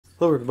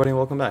Hello everybody and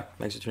welcome back.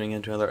 Thanks for tuning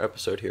in to another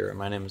episode here.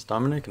 My name is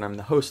Dominic and I'm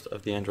the host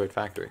of the Android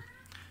Factory.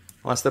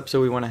 Last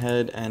episode we went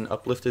ahead and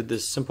uplifted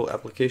this simple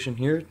application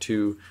here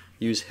to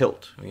use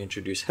Hilt. We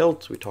introduced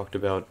Hilt, we talked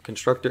about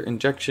constructor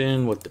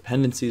injection, what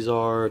dependencies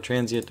are,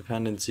 transient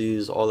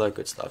dependencies, all that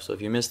good stuff. So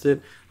if you missed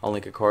it, I'll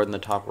link a card in the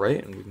top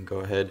right and we can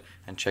go ahead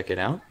and check it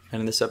out. And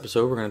in this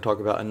episode we're going to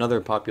talk about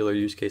another popular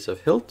use case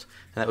of Hilt,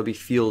 and that would be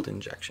field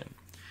injection.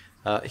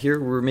 Here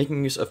we're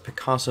making use of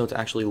Picasso to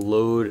actually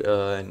load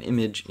an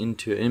image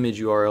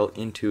URL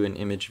into an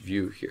image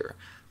view here.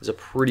 This is a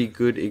pretty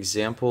good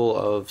example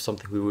of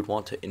something we would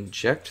want to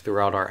inject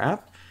throughout our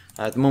app.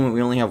 At the moment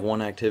we only have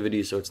one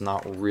activity, so it's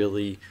not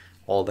really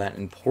all that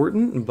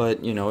important,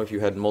 but you know, if you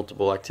had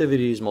multiple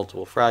activities,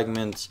 multiple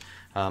fragments,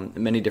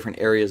 many different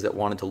areas that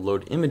wanted to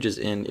load images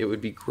in, it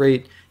would be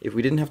great if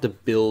we didn't have to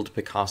build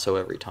Picasso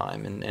every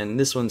time. And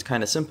this one's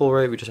kind of simple,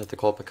 right? We just have to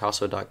call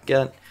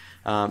picasso.get.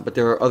 But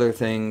there are other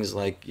things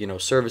like, you know,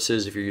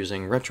 services, if you're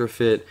using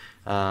retrofit,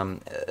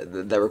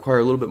 that require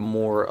a little bit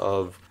more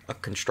of a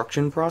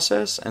construction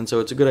process. And so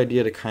it's a good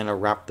idea to kind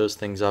of wrap those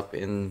things up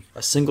in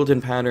a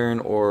singleton pattern,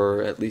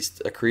 or at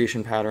least a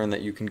creation pattern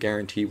that you can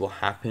guarantee will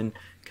happen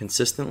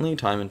consistently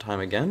time and time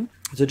again.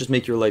 So just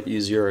make your life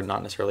easier and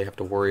not necessarily have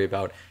to worry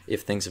about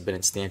if things have been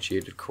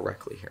instantiated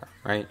correctly here,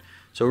 right?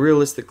 So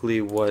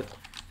realistically, what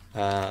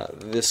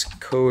this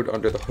code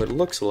under the hood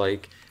looks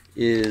like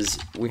is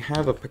we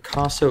have a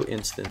Picasso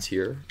instance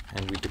here,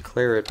 and we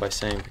declare it by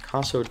saying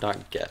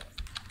picasso.get,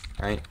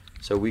 right?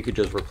 So we could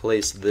just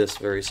replace this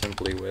very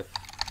simply with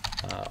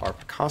our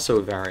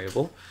Picasso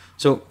variable.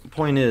 So the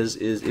point is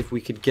if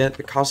we could get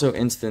Picasso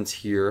instance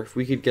here, if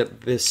we could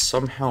get this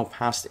somehow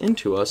passed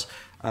into us,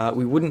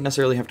 we wouldn't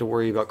necessarily have to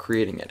worry about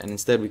creating it, and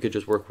instead we could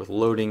just work with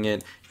loading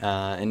it,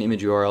 an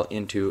image URL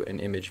into an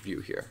image view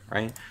here,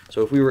 right?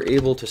 So if we were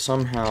able to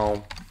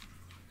somehow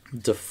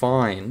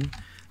define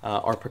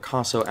our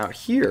Picasso out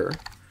here,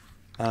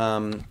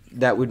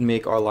 that would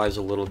make our lives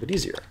a little bit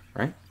easier,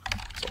 right?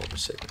 So we'll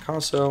just say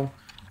Picasso,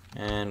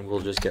 and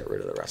we'll just get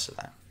rid of the rest of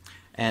that.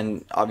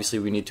 And obviously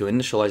we need to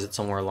initialize it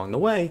somewhere along the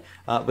way,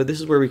 but this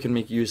is where we can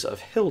make use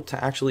of Hilt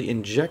to actually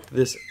inject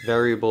this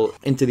variable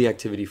into the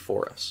activity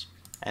for us.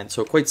 And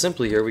so quite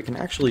simply here, we can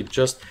actually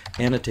just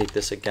annotate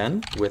this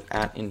again with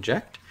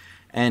 @inject.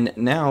 And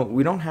now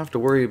we don't have to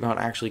worry about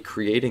actually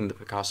creating the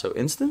Picasso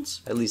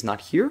instance, at least not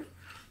here.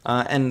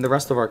 And the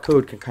rest of our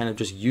code can kind of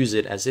just use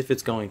it as if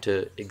it's going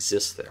to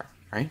exist there,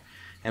 right?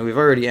 And we've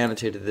already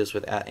annotated this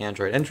with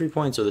 @Android entry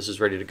point, so this is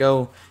ready to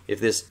go. If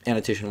this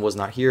annotation was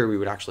not here, we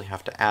would actually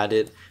have to add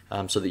it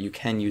so that you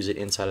can use it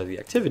inside of the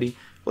activity.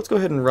 Let's go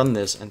ahead and run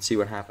this and see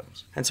what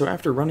happens. And so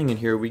after running in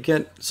here, we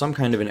get some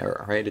kind of an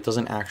error, right? It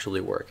doesn't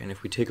actually work. And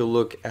if we take a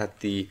look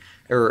at the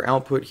error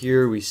output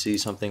here, we see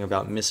something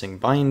about missing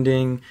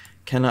binding,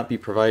 cannot be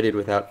provided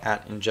without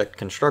 @inject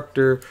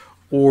constructor,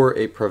 or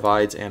a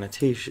provides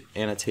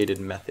annotated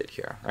method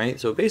here, right?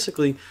 So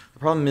basically, the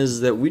problem is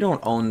that we don't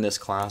own this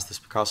class, this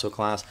Picasso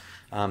class.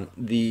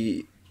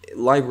 The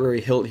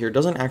library Hilt here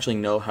doesn't actually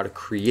know how to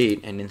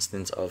create an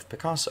instance of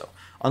Picasso.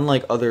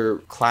 Unlike other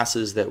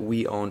classes that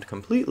we owned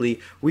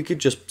completely, we could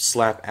just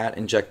slap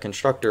 @inject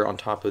constructor on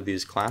top of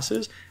these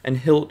classes, and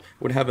Hilt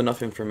would have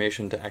enough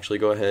information to actually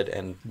go ahead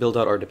and build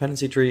out our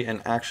dependency tree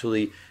and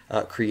actually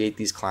create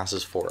these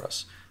classes for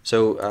us.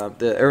 So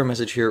the error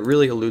message here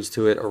really alludes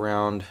to it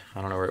around,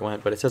 I don't know where it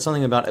went, but it says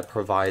something about a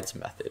provides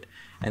method.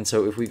 And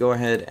so if we go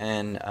ahead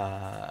and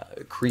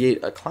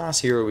create a class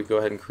here, we go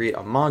ahead and create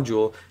a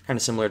module, kind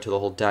of similar to the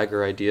whole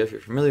Dagger idea, if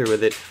you're familiar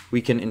with it,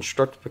 we can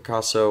instruct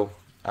Picasso,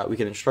 we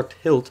can instruct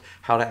Hilt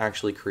how to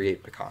actually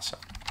create Picasso.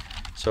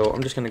 So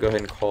I'm just going to go ahead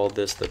and call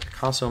this the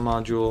Picasso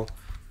module.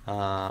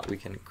 We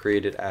can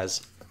create it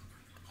as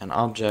an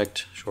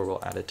object. Sure,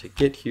 we'll add it to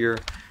Git here.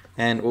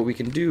 And what we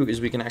can do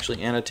is we can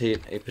actually annotate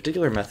a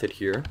particular method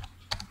here,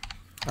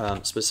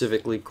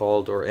 specifically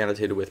called or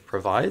annotated with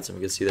provides, and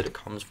we can see that it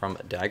comes from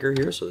a Dagger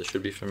here, so this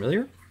should be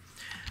familiar.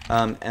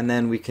 And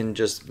then we can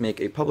just make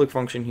a public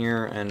function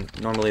here, and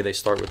normally they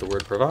start with the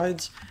word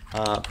provides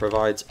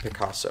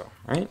Picasso,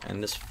 right?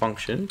 And this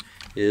function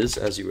is,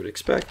 as you would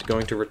expect,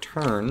 going to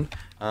return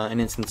an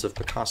instance of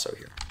Picasso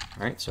here,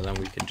 right? So then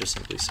we can just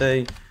simply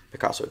say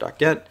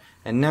picasso.get.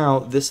 And now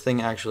this thing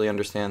actually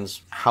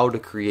understands how to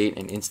create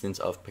an instance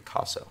of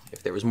Picasso.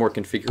 If there was more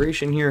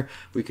configuration here,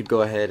 we could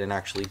go ahead and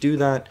actually do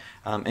that.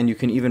 And you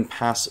can even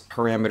pass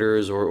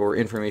parameters or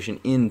information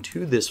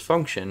into this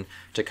function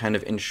to kind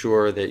of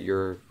ensure that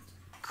you're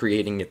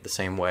creating it the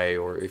same way,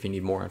 or if you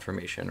need more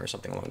information or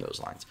something along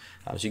those lines.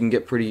 So you can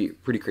get pretty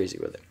crazy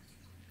with it.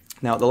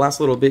 Now the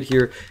last little bit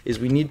here is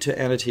we need to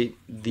annotate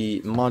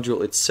the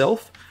module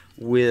itself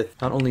with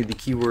not only the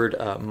keyword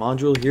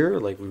module here,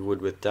 like we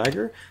would with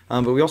Dagger,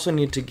 but we also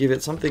need to give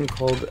it something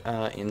called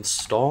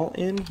install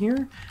in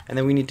here, and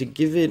then we need to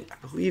give it,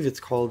 I believe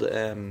it's called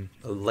a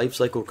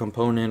lifecycle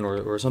component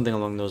or something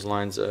along those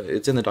lines.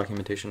 It's in the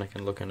documentation, I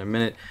can look in a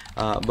minute,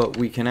 but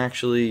we can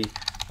actually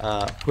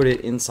put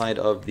it inside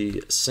of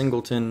the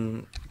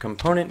singleton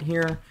component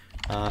here,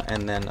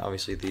 and then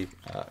obviously the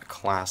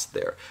class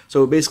there.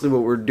 So basically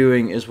what we're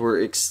doing is we're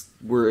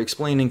we're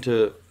explaining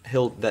to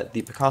Hilt that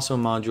the Picasso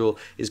module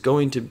is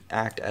going to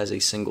act as a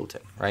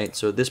singleton, right?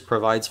 So this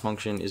provides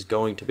function is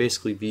going to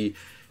basically be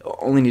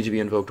only need to be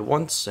invoked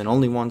once and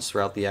only once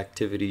throughout the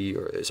activity,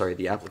 or sorry,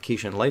 the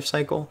application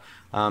lifecycle,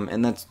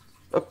 and that's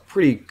a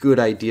pretty good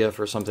idea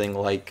for something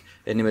like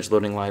an image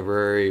loading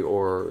library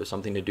or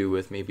something to do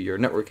with maybe your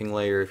networking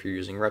layer if you're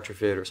using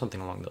retrofit or something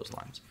along those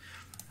lines.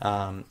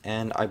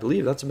 And I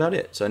believe that's about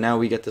it. So now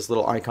we get this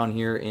little icon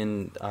here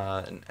in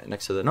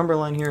next to the number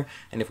line here,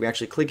 and if we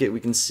actually click it, we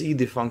can see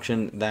the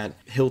function that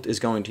Hilt is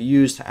going to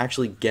use to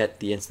actually get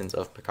the instance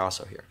of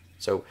Picasso here.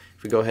 So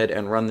if we go ahead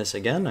and run this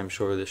again, I'm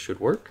sure this should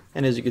work.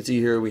 And as you can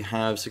see here, we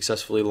have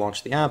successfully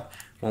launched the app.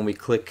 When we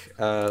click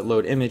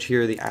load image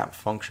here, the app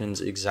functions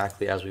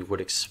exactly as we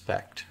would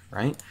expect,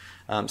 right?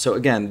 So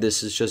again,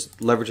 this is just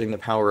leveraging the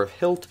power of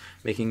Hilt,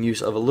 making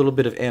use of a little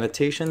bit of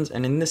annotations,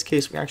 and in this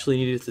case, we actually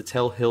needed to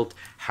tell Hilt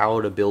how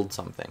to build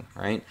something,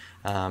 right?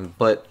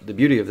 But the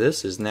beauty of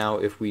this is now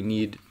if we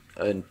need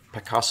a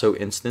Picasso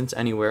instance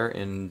anywhere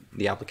in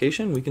the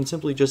application, we can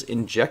simply just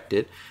inject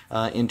it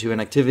into an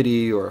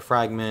activity or a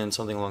fragment,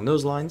 something along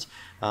those lines,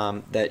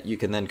 that you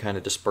can then kind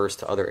of disperse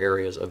to other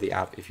areas of the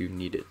app if you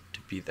need it to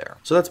be there.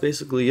 So that's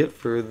basically it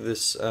for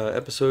this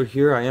episode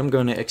here. I am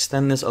going to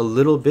extend this a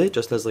little bit,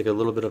 just as like a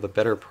little bit of a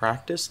better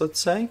practice, let's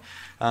say.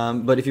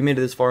 But if you made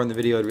it this far in the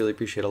video, I'd really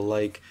appreciate a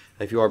like.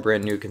 If you are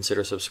brand new,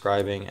 consider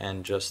subscribing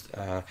and just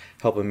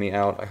helping me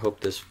out. I hope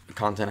this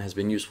content has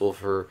been useful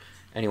for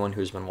anyone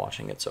who's been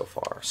watching it so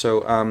far.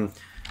 So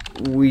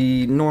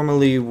we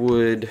normally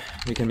we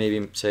can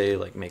maybe say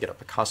like make it a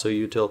Picasso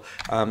util,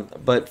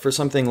 but for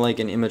something like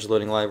an image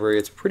loading library,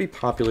 it's pretty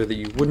popular that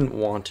you wouldn't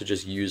want to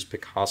just use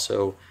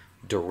Picasso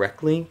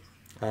directly.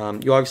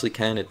 You obviously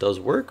can, it does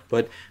work,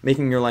 but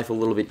making your life a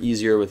little bit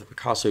easier with a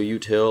Picasso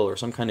util or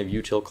some kind of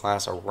util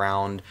class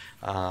around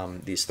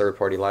these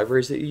third-party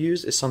libraries that you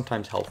use is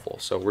sometimes helpful.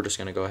 So we're just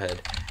going to go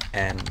ahead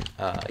and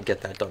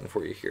get that done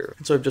for you here.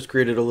 And so I've just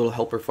created a little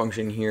helper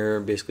function here,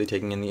 basically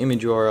taking in the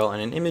image URL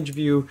and an image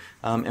view,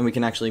 and we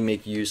can actually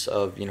make use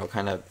of, you know,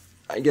 kind of,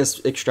 I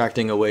guess,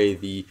 extracting away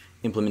the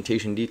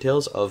implementation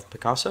details of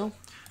Picasso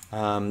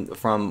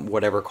from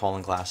whatever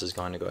calling class is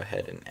going to go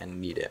ahead and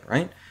need it,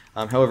 right?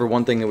 However,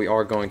 one thing that we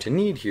are going to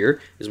need here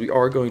is we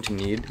are going to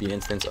need the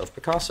instance of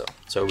Picasso.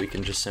 So we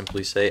can just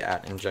simply say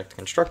 @inject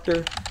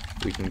constructor.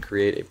 We can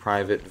create a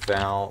private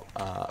val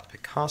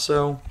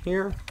Picasso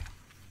here,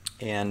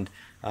 and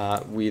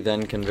we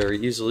then can very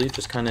easily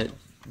just kind of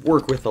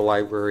work with the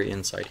library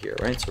inside here,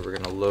 right? So we're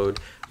going to load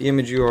the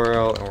image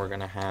URL, and we're going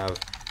to have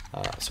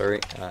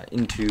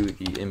into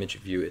the image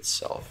view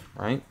itself,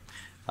 right?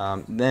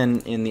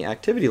 Then in the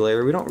activity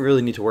layer, we don't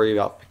really need to worry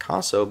about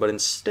Picasso, but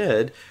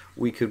instead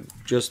we could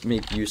just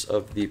make use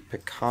of the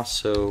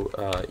Picasso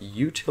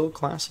util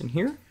class in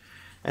here,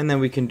 and then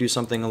we can do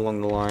something along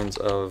the lines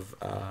of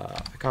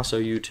Picasso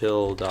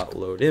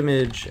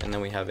util.loadImage, and then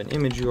we have an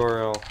image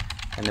URL,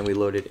 and then we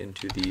load it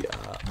into the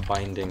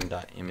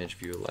binding.image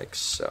view like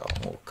so.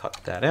 We'll cut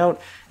that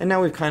out, and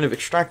now we've kind of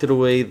extracted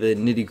away the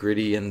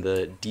nitty-gritty and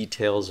the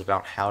details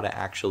about how to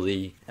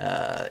actually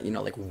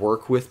like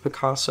work with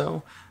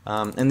Picasso,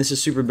 and this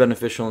is super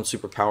beneficial and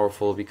super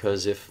powerful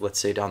because if, let's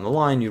say, down the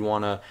line you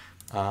want to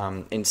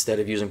instead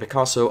of using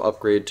Picasso,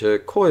 upgrade to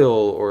Coil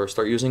or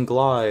start using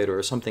Glide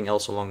or something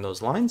else along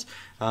those lines,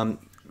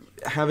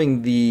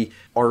 having the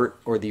art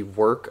or the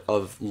work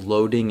of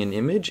loading an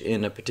image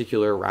in a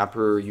particular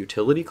wrapper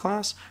utility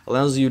class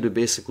allows you to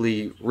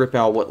basically rip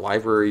out what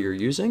library you're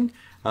using,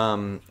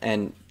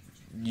 and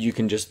you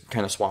can just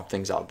kind of swap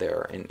things out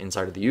there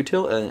inside of the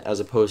util, as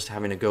opposed to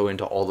having to go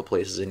into all the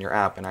places in your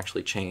app and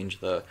actually change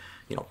the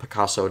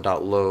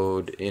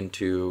Picasso.load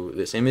into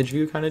this image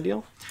view kind of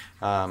deal.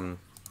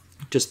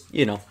 Just,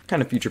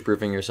 kind of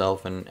future-proofing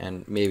yourself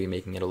and maybe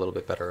making it a little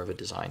bit better of a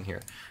design here.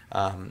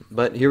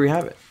 But here we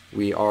have it.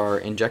 We are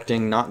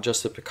injecting not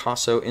just the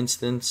Picasso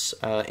instance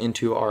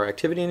into our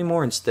activity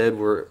anymore. Instead,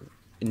 we're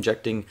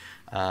injecting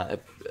a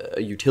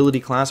utility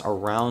class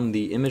around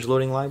the image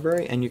loading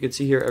library, and you can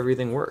see here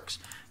everything works.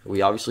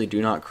 We obviously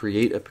do not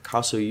create a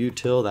Picasso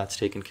util. That's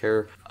taken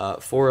care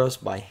for us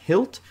by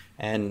Hilt,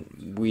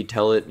 and we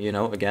tell it,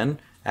 again,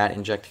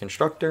 @inject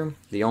constructor.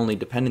 The only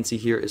dependency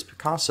here is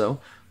Picasso,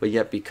 but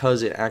yet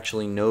because it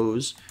actually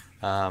knows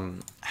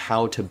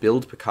how to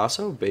build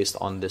Picasso based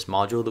on this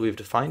module that we've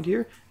defined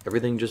here,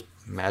 everything just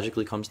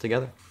magically comes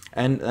together.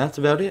 And that's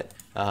about it.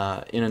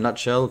 In a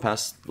nutshell,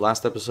 the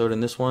last episode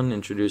and this one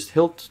introduced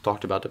Hilt,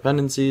 talked about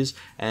dependencies,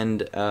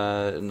 and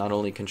not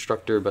only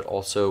constructor but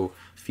also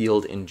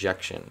field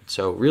injection.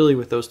 So really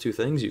with those two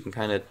things, you can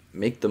kind of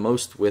make the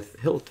most with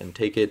Hilt and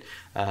take it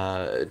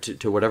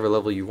to whatever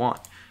level you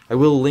want. I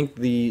will link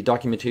the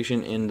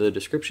documentation in the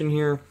description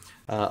here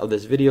of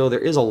this video. There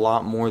is a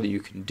lot more that you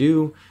can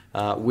do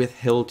with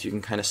Hilt. You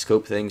can kind of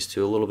scope things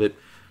to a little bit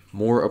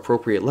more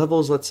appropriate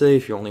levels, let's say,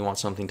 if you only want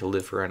something to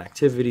live for an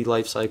activity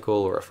lifecycle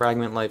or a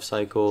fragment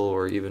lifecycle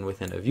or even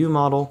within a view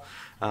model.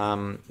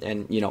 And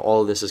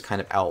all of this is kind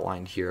of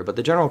outlined here. But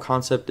the general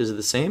concept is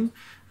the same.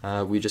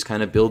 We just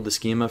kind of build the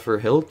schema for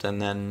Hilt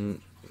and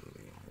then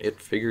it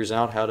figures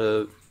out how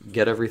to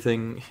get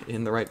everything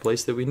in the right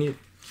place that we need.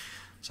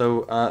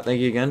 So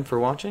thank you again for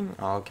watching.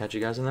 I'll catch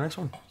you guys in the next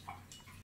one.